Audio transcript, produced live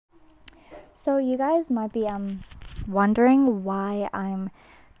So you guys might be wondering why I'm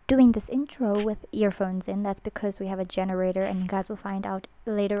doing this intro with earphones in. That's because we have a generator, and you guys will find out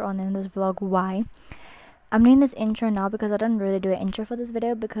later on in this vlog why. I'm doing this intro now because I didn't really do an intro for this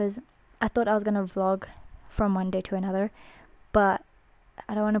video because I thought I was gonna vlog from one day to another, but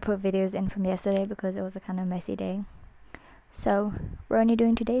I don't want to put videos in from yesterday because it was a kind of messy day. So we're only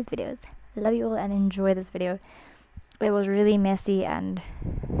doing today's videos. Love you all and enjoy this video. It was really messy and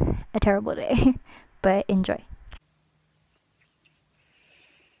a terrible day, but enjoy.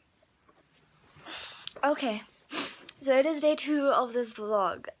 Okay, so it is day 2 of this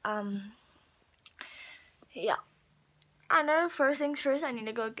vlog. Yeah, I know first things first, I need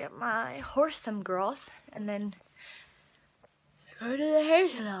to go get my horse some grass and then go to the hair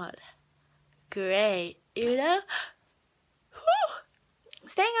salon. Great, you know? Whew.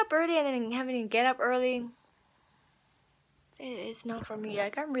 Staying up early and then having to get up early, it's not for me.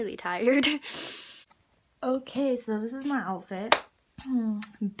 Like, I'm really tired. Okay, so this is my outfit.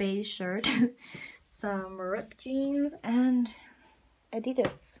 Beige shirt, some ripped jeans, and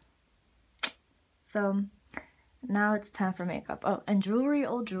Adidas. So now it's time for makeup. Oh, and jewelry.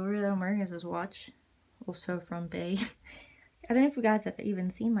 All jewelry that I'm wearing is this watch, also from Bay. I don't know if you guys have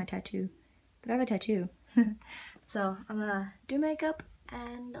even seen my tattoo, but I have a tattoo. So I'm gonna do makeup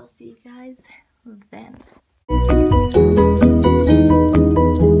and I'll see you guys then.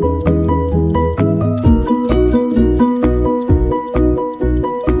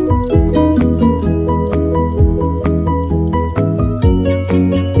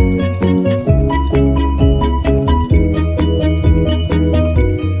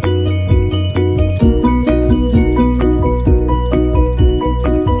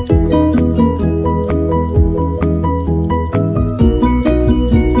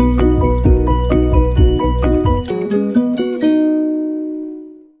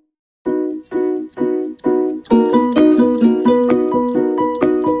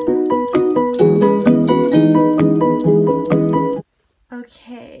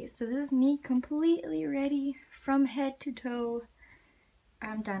 Okay, so this is me completely ready from head to toe.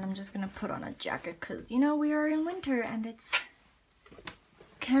 I'm done. I'm just gonna put on a jacket because, you know, we are in winter and it's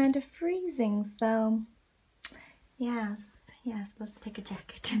kind of freezing. So, yes, let's take a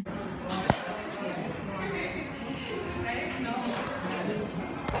jacket.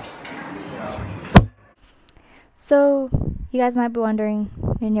 So, you guys might be wondering,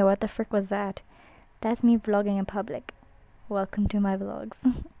 you know, what the frick was that? That's me vlogging in public. Welcome to my vlogs.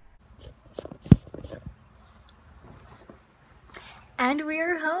 And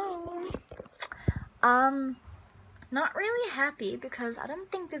we're home. Not really happy because I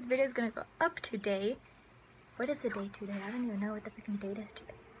don't think this video is gonna go up today. What is the date today? I don't even know what the freaking date is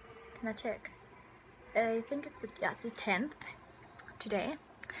today. Can I check? I think it's the 10th today.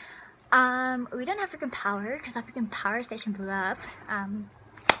 We don't have freaking power because our freaking power station blew up.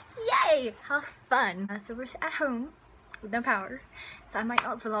 Yay! How fun! So we're at home with no power, so I might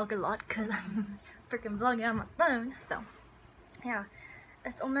not vlog a lot because I'm freaking vlogging on my phone. So yeah,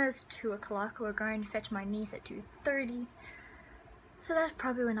 it's almost 2 o'clock. We're going to fetch my niece at 2:30, so that's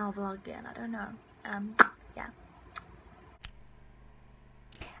probably when I'll vlog again. I don't know. Yeah,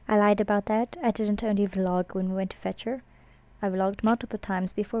 I lied about that. I didn't only vlog when we went to fetch her. I vlogged multiple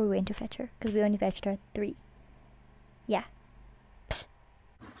times before we went to fetch her because we only fetched her at 3. Yeah.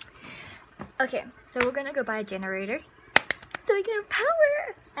 Okay, so we're gonna go buy a generator so we can have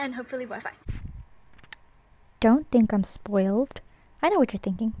power and hopefully Wi-Fi. Don't think I'm spoiled. I know what you're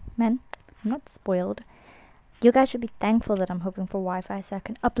thinking, man. I'm not spoiled. You guys should be thankful that I'm hoping for Wi-Fi so I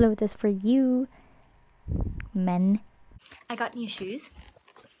can upload this for you, men. I got new shoes.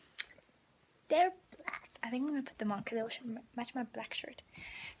 They're black. I think I'm gonna put them on because they will match my black shirt.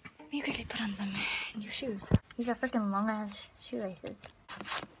 Let me quickly put on some new shoes. These are freaking long ass shoelaces.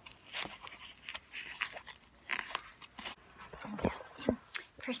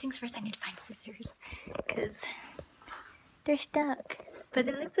 First things first, I need to find scissors because they're stuck. But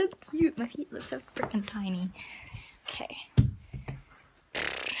they look so cute. My feet look so freaking tiny. Okay.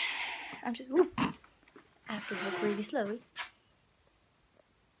 I'm just. Whoop. I have to walk really slowly.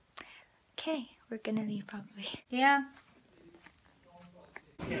 Okay, we're gonna leave probably. Yeah.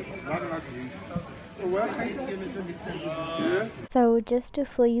 So just to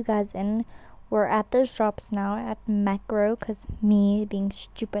fill you guys in, we're at the shops now at Macro because me being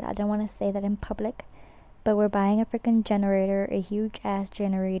stupid, I don't want to say that in public. But we're buying a freaking generator, a huge ass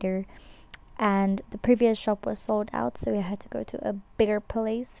generator. And the previous shop was sold out, so we had to go to a bigger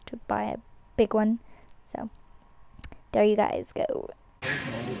place to buy a big one. So there you guys go.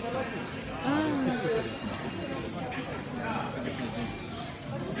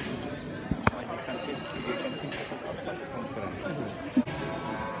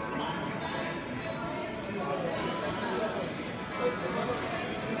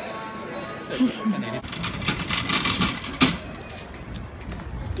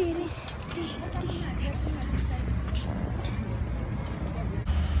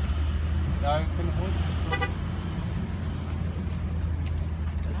 Ja, we kunnen gewoon.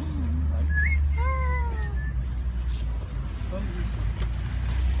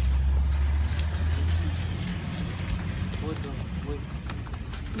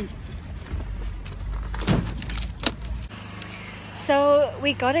 So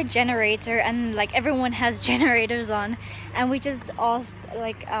we got a generator, and like everyone has generators on, and we just asked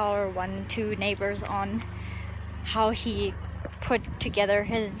like our 1-2 neighbors on how he put together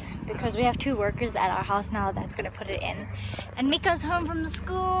his, because we have 2 workers at our house now that's gonna put it in. And Mika's home from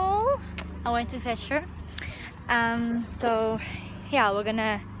school. I went to fetch her. So yeah, we're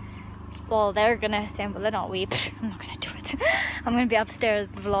gonna, well, they're gonna assemble it, not we. I'm not gonna do it. I'm gonna be upstairs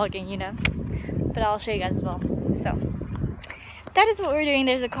vlogging, you know, but I'll show you guys as well. So that is what we're doing.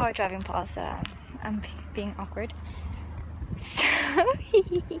 There's a car driving past, so I'm being awkward. So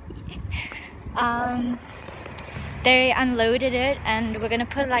they unloaded it, and we're gonna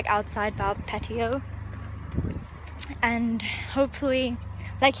put it like outside our patio, and hopefully,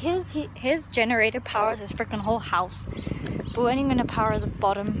 like his generator powers his freaking whole house, but we're only gonna power the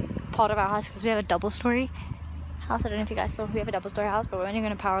bottom part of our house because we have a double-story house. I don't know if you guys saw, we have a double-story house, but we're only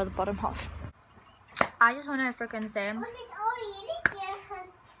gonna power the bottom half. I just want to freaking say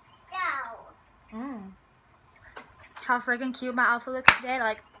how freaking cute my outfit looks today.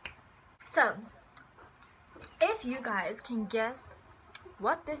 Like, so if you guys can guess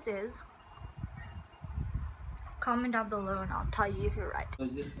what this is, comment down below and I'll tell you if you're right. So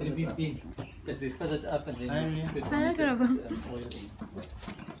this 315 that we fill it up and then you put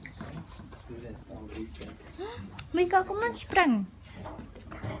Mika, kom maar spring.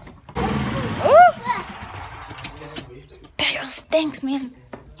 Oh! That just stinks, man.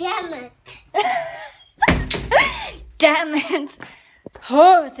 Damn it. Damn it.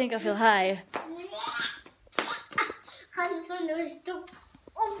 Oh, I think I feel high.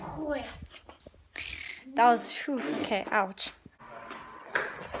 That was, whew, okay, ouch.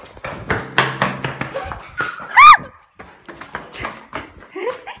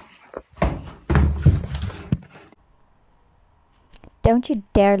 Don't you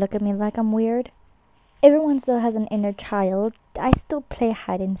dare look at me like I'm weird. Everyone still has an inner child. I still play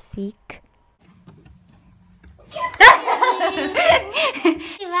hide and seek.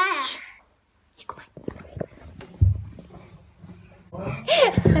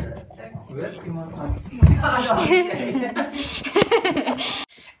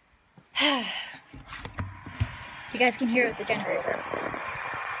 You guys can hear the generator.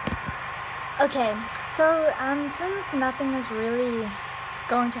 Okay, so since nothing is really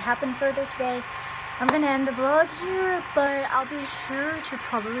going to happen further today, I'm gonna end the vlog here, but I'll be sure to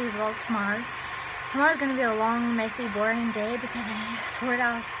probably vlog tomorrow. Tomorrow's gonna be a long, messy, boring day because I need to sort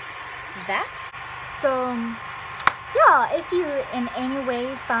out that. So yeah, if you in any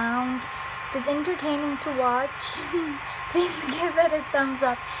way found this entertaining to watch, please give it a thumbs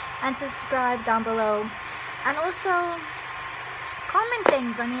up and subscribe down below. And also comment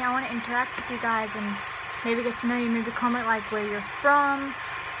things. I mean, I want to interact with you guys and maybe get to know you. Maybe comment like where you're from,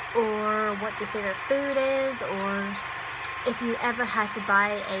 or what your favorite food is, or if you ever had to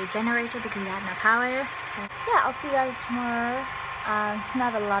buy a generator because you had no power. Yeah, I'll see you guys tomorrow. I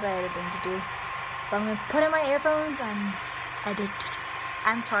have a lot of editing to do, but I'm gonna put in my earphones and edit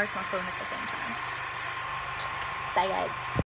and charge my phone at the same time. Bye guys.